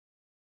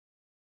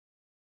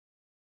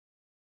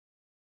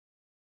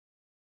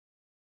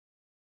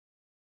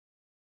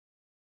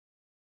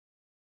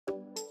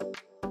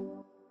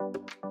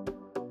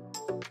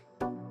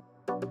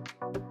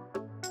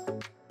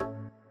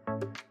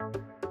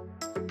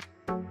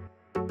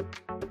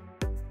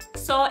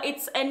So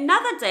it's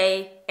another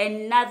day,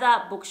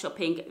 another book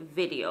shopping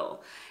video.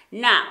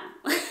 Now,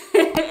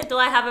 do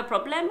I have a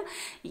problem?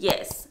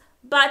 Yes.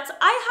 But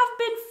I have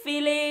been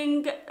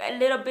feeling a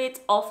little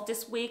bit off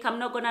this week. I'm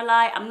not gonna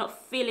lie, I'm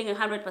not feeling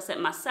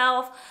 100%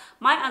 myself.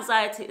 My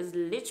anxiety is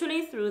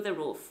literally through the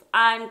roof.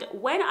 And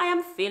when I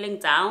am feeling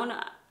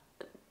down,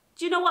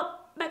 do you know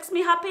what makes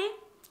me happy?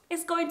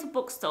 It's going to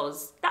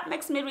bookstores. That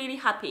makes me really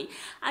happy.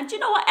 And do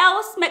you know what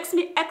else makes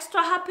me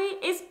extra happy?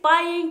 Is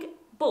buying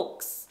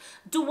books.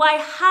 Do I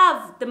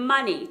have the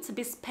money to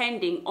be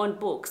spending on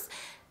books?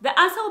 The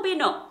answer will be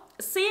no.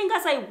 Seeing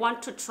as I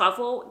want to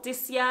travel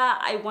this year,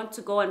 I want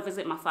to go and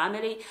visit my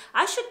family,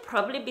 I should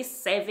probably be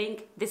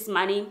saving this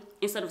money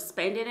instead of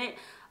spending it.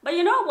 But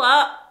you know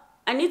what?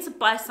 I need to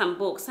buy some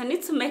books. I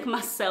need to make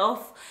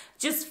myself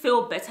just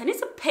feel better. I need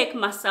to pick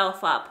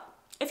myself up.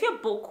 If you're a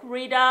book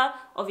reader,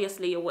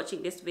 obviously you're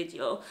watching this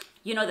video,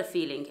 you know the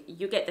feeling,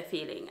 you get the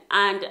feeling.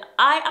 And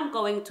I am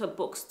going to a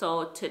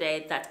bookstore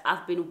today that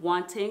I've been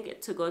wanting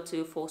to go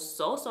to for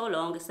so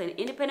long. It's an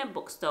independent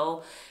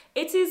bookstore.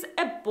 It is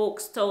a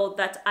bookstore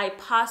that I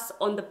pass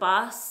on the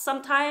bus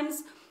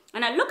sometimes,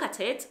 and I look at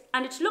it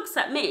and it looks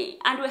at me,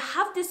 and we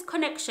have this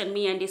connection,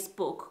 me and this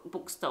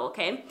bookstore,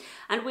 okay?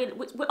 And we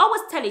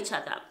always tell each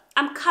other,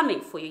 I'm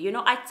coming for you. You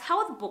know, I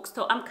tell the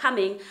bookstore I'm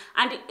coming,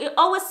 and it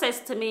always says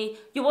to me,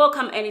 you're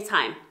welcome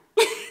anytime.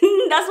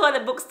 That's what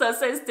the bookstore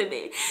says to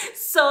me.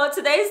 So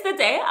today is the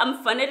day.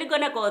 I'm finally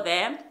gonna go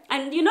there.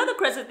 And you know the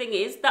crazy thing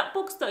is that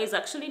bookstore is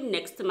actually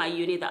next to my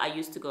uni that I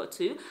used to go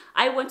to.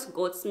 I went to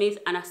Goldsmith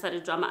and I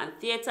studied drama and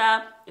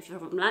theatre. If you're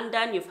from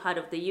London, you've heard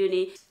of the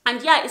uni.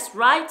 And yeah, it's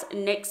right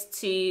next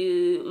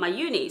to my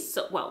uni.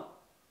 So, well,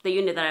 the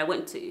uni that I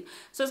went to.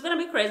 So it's gonna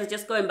be crazy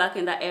just going back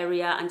in that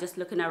area and just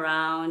looking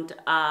around,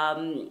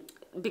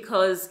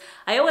 because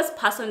I always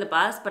pass on the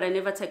bus, but I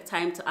never take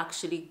time to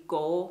actually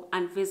go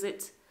and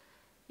visit,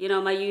 you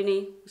know, my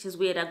uni, which is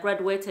weird. I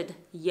graduated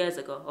years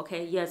ago,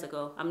 okay, years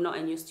ago. I'm not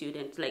a new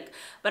student, like,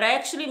 but I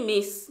actually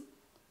miss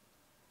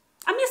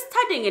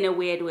studying in a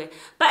weird way.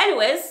 But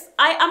anyways,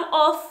 I am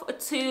off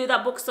to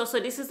that bookstore. So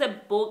this is a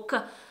book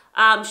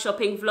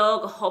shopping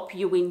vlog. Hope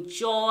you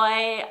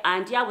enjoy.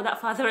 And yeah,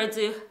 without further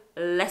ado,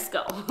 let's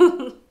go.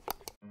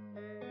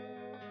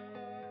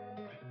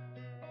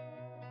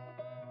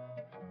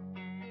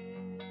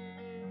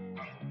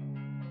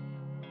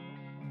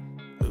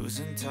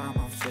 Losing time,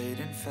 I'm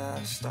fading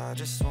fast. I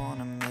just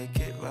wanna make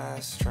it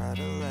last. Try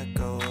to let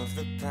go of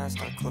the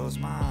past. I close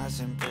my eyes,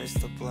 embrace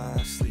the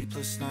blast.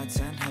 Sleepless nights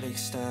and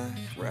headaches stack.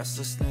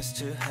 Restlessness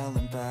to hell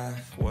and back.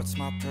 What's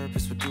my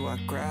purpose? What do I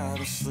grab?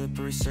 A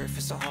slippery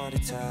surface, a heart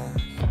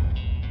attack.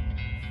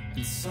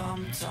 And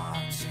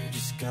sometimes you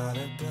just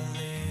gotta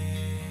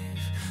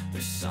believe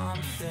there's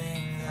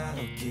something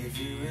that'll give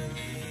you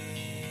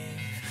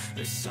relief.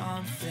 There's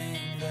something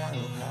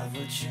that'll have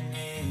what you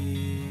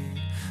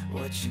need,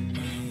 what you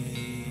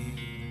need.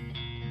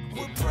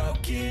 We're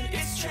broken,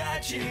 it's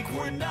tragic.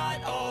 We're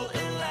not all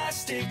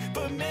elastic,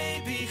 but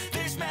maybe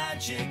there's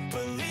magic.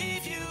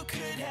 Believe you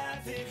could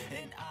have it,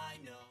 and I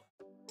know.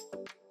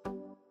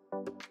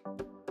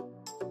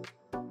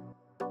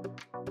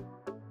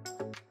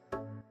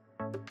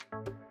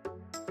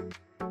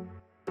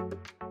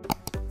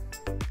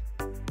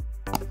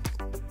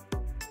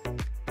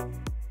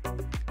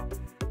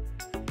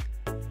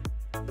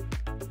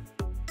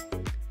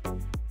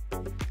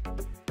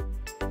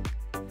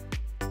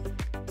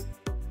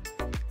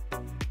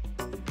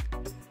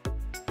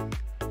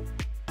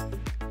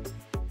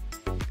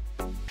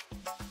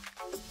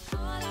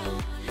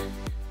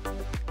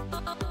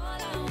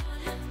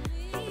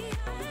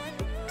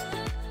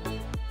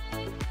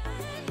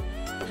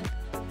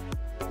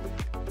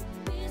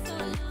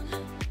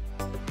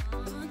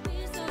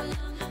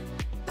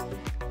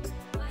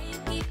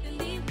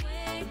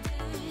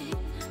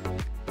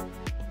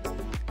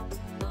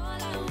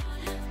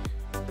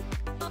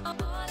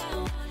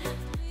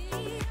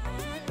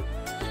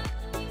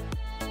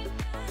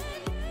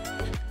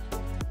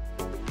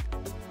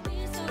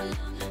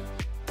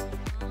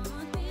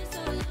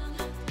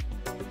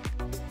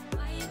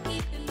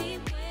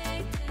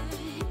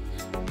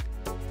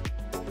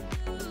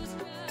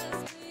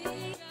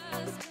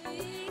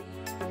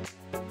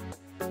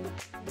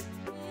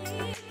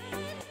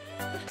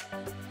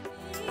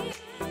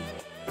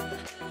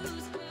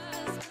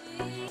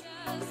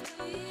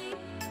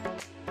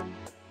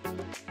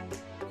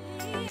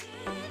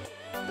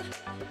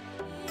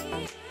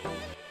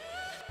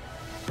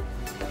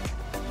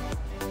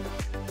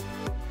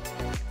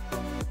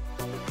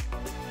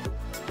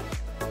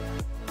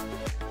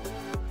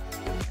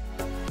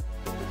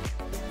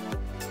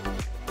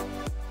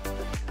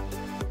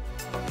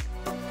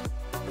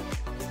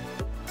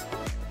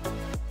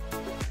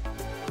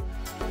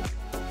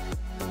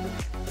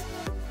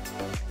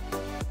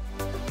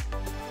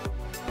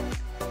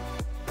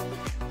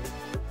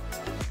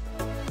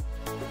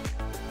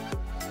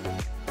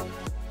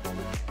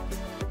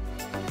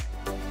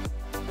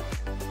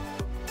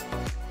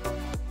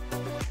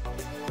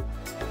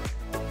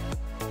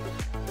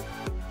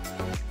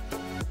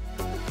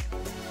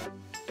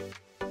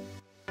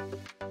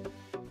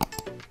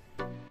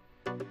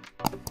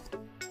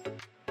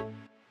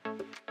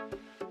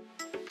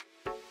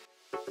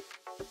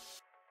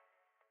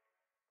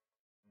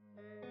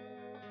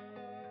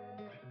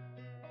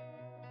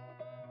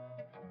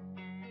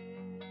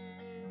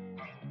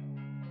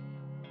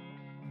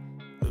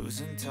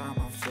 Losing time,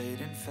 I'm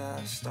fading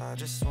fast. I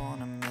just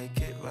wanna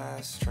make it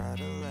last. Try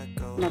to let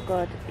go. Oh my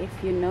God, if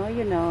you know,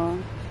 you know.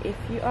 If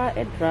you are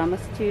a drama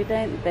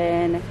student,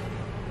 then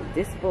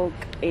this book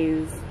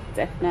is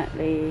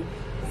definitely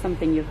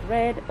something you've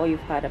read or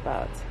you've heard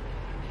about.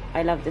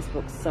 I love this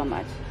book so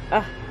much.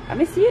 Ah, I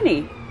miss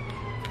uni.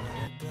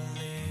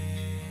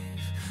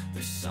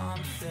 There's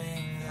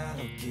something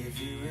that'll give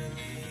you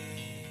relief.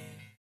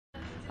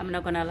 I'm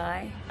not gonna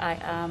lie, I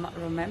am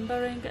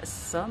remembering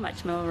so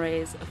much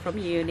memories from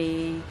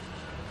uni,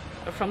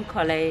 from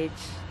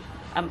college.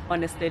 I'm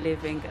honestly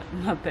living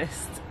my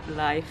best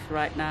life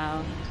right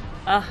now.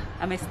 Ah,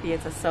 I miss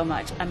theater so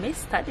much. I miss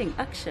studying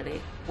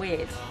actually.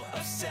 Weird.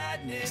 Of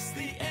sadness,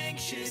 the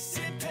anxious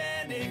and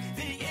panic,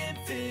 the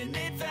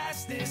infinite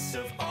vastness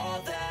of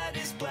all that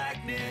is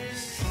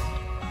blackness.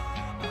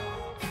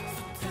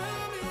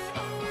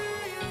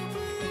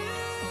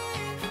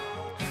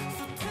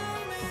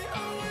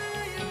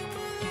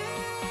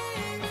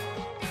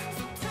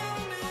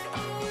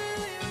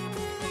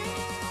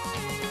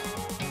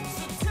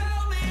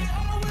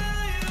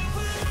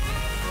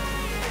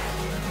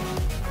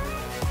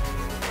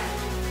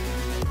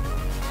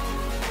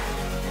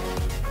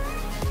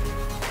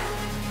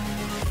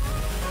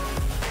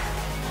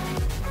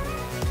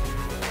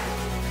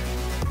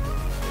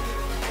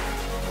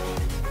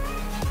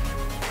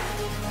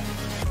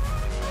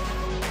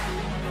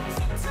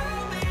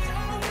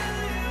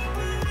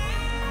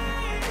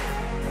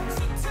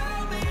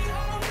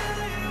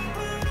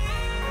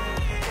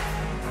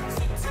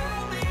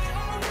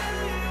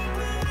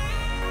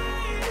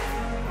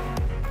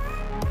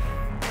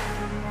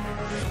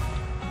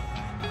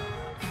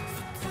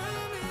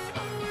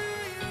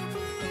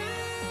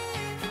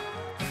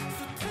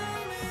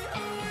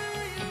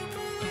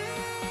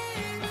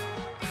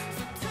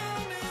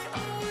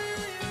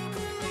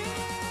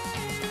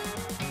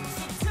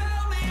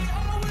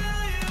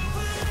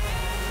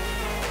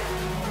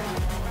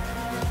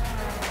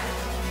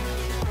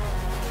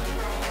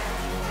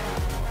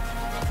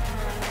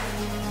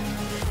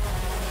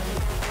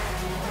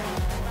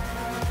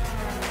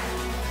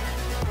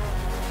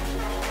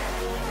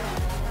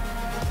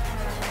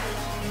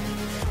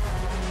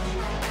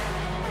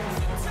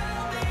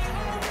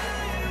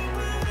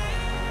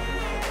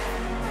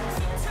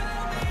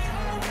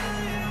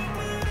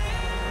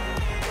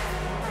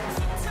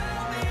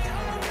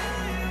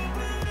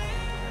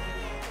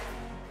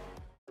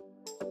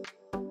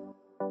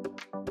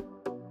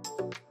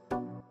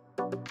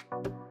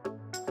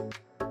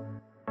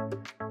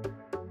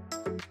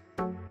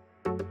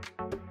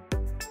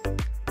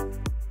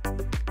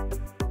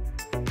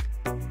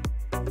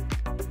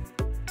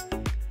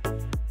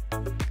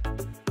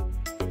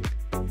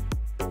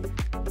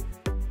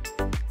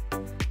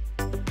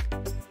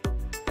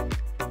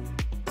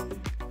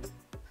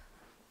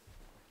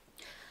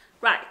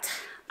 Right,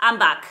 I'm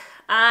back.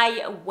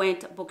 I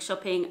went book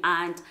shopping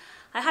and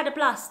I had a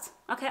blast.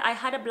 Okay, I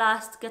had a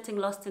blast getting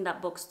lost in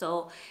that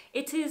bookstore.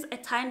 It is a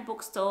tiny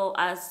bookstore,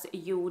 as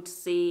you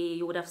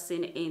would have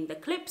seen in the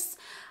clips,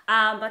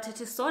 but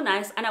it is so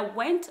nice. And I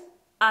went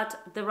at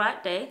the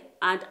right day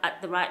and at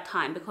the right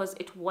time because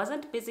it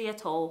wasn't busy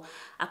at all.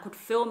 I could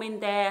film in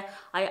there.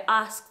 I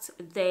asked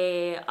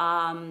the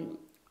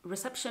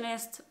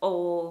receptionist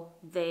or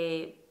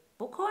the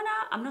book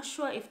owner. I'm not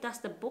sure if that's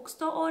the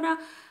bookstore owner.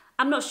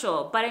 I'm not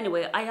sure, but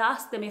anyway, I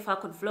asked them if I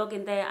could vlog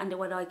in there and they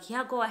were like,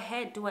 yeah, go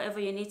ahead, do whatever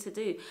you need to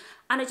do.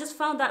 And I just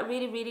found that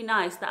really, really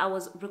nice that I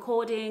was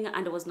recording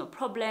and there was no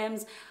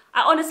problems.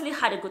 I honestly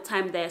had a good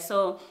time there.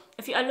 So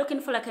if you are looking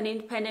for like an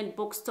independent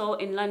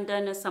bookstore in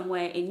London or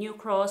somewhere in New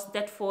Cross,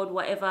 Deptford,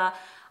 whatever,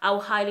 I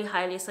would highly,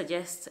 highly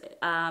suggest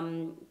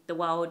the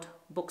Wild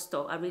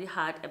Bookstore. I really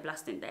had a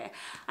blast in there.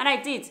 And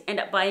I did end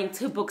up buying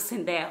 2 books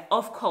in there.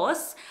 Of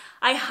course,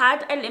 I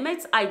had a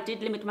limit. I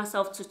did limit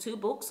myself to 2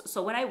 books.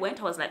 So when I went,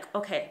 I was like,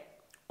 okay,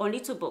 only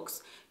 2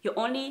 books. You're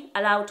only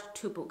allowed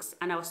 2 books.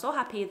 And I was so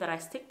happy that I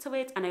stick to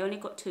it and I only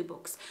got 2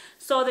 books.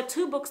 So the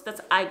 2 books that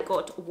I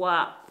got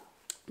were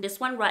this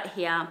one right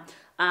here,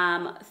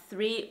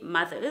 3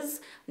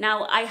 Mothers.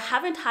 Now, I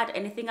haven't had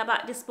anything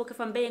about this book,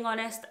 if I'm being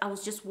honest. I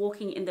was just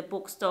walking in the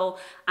bookstore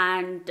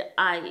and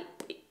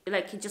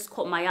it just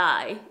caught my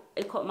eye.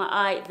 It caught my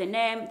eye, the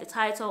name, the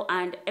title,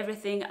 and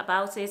everything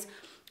about it.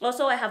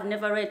 Also, I have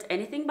never read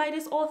anything by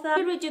this author. Let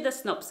me read you the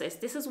synopsis.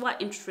 This is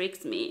what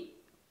intrigues me.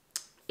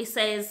 It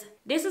says,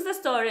 this is the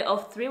story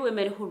of 3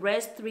 women who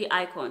raised 3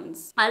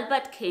 icons: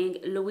 Albert King,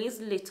 Louise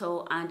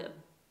Little, and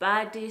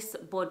Badis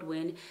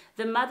Baldwin,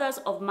 the mothers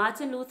of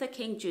Martin Luther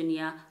King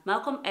Jr.,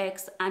 Malcolm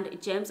X,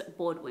 and James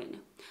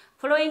Baldwin.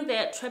 Following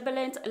their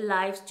turbulent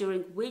lives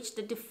during which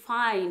they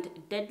defined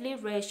deadly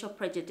racial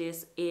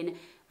prejudice in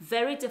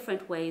very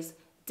different ways,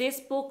 this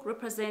book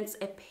represents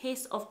a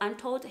piece of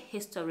untold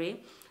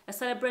history, a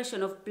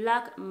celebration of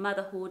Black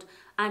motherhood,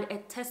 and a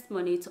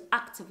testimony to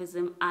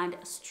activism and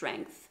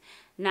strength.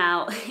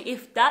 Now,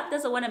 if that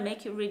doesn't want to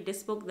make you read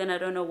this book, then I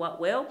don't know what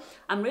will.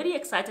 I'm really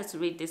excited to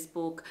read this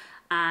book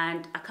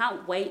and I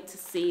can't wait to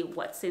see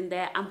what's in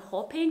there. I'm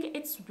hoping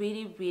it's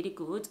really, really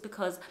good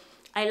because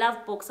I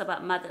love books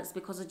about mothers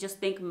because I just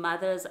think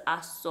mothers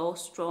are so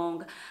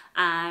strong,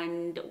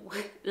 and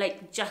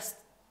like, just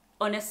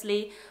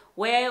honestly,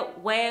 where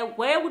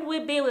would we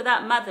be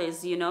without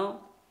mothers, you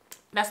know?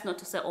 That's not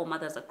to say all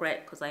mothers are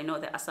great, because I know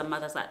there are some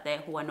mothers out there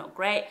who are not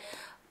great.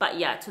 But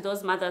yeah, to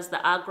those mothers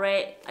that are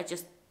great,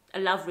 I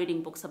love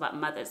reading books about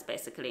mothers,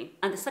 basically.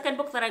 And the second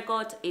book that I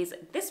got is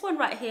this one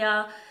right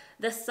here,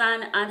 The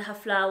Sun and Her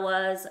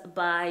Flowers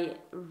by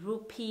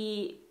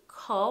Rupi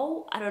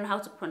Kaur. I don't know how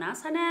to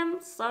pronounce her name,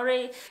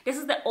 sorry. This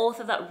is the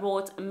author that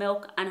wrote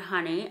Milk and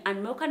Honey,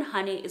 and Milk and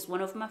Honey is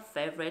one of my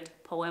favorite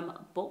poem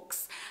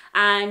books.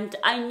 And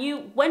I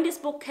knew when this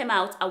book came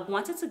out, I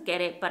wanted to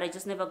get it, but I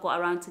just never got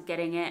around to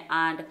getting it.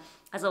 And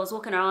as I was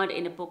walking around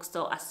in the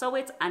bookstore, I saw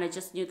it and I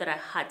just knew that I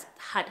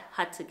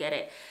had to get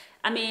it.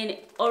 I mean,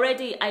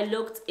 already I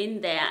looked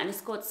in there and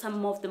it's got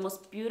some of the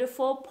most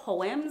beautiful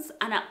poems,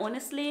 and I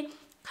honestly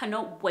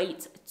cannot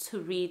wait to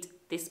read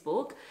this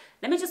book.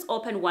 Let me just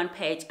open one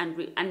page and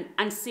read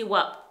and see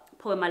what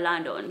poem I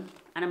land on,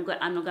 and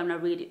I'm not gonna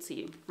read it to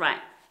you. Right.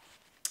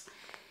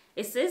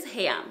 It says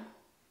here,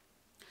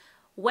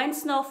 when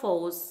snow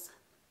falls,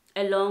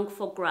 I long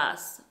for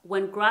grass.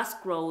 When grass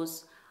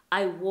grows,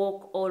 I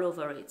walk all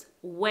over it.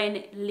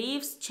 When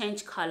leaves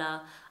change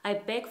color, I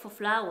beg for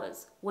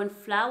flowers. When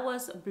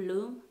flowers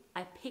bloom,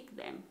 I pick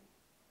them.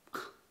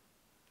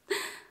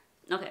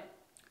 Okay.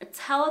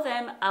 Tell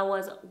them I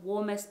was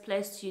warmest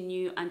place you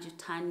knew and you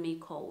turned me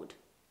cold.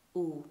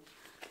 Ooh,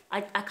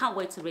 I can't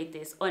wait to read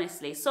this,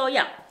 honestly. So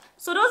yeah,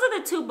 so those are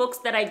the two books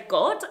that I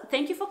got.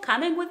 Thank you for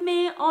coming with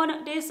me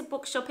on this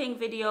book shopping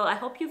video. I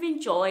hope you've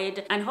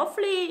enjoyed, and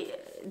hopefully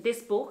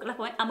this book,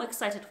 like, I'm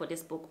excited for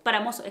this book, but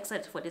I'm also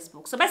excited for this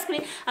book. So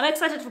basically, I'm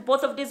excited for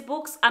both of these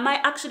books. I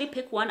might actually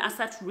pick one and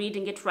start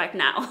reading it right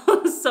now.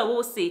 So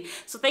we'll see.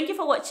 So thank you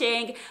for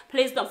watching.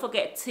 Please don't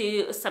forget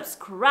to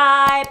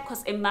subscribe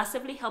because it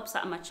massively helps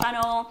out my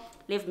channel.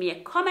 Leave me a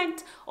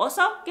comment.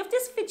 Also, give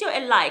this video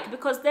a like,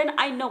 because then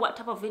I know what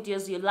type of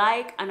videos you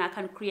like and I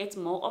can create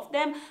more of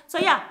them. So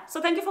yeah,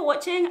 so thank you for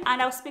watching,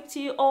 and I'll speak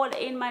to you all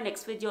in my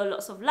next video.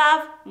 Lots of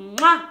love.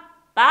 Mwah!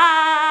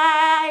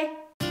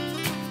 Bye!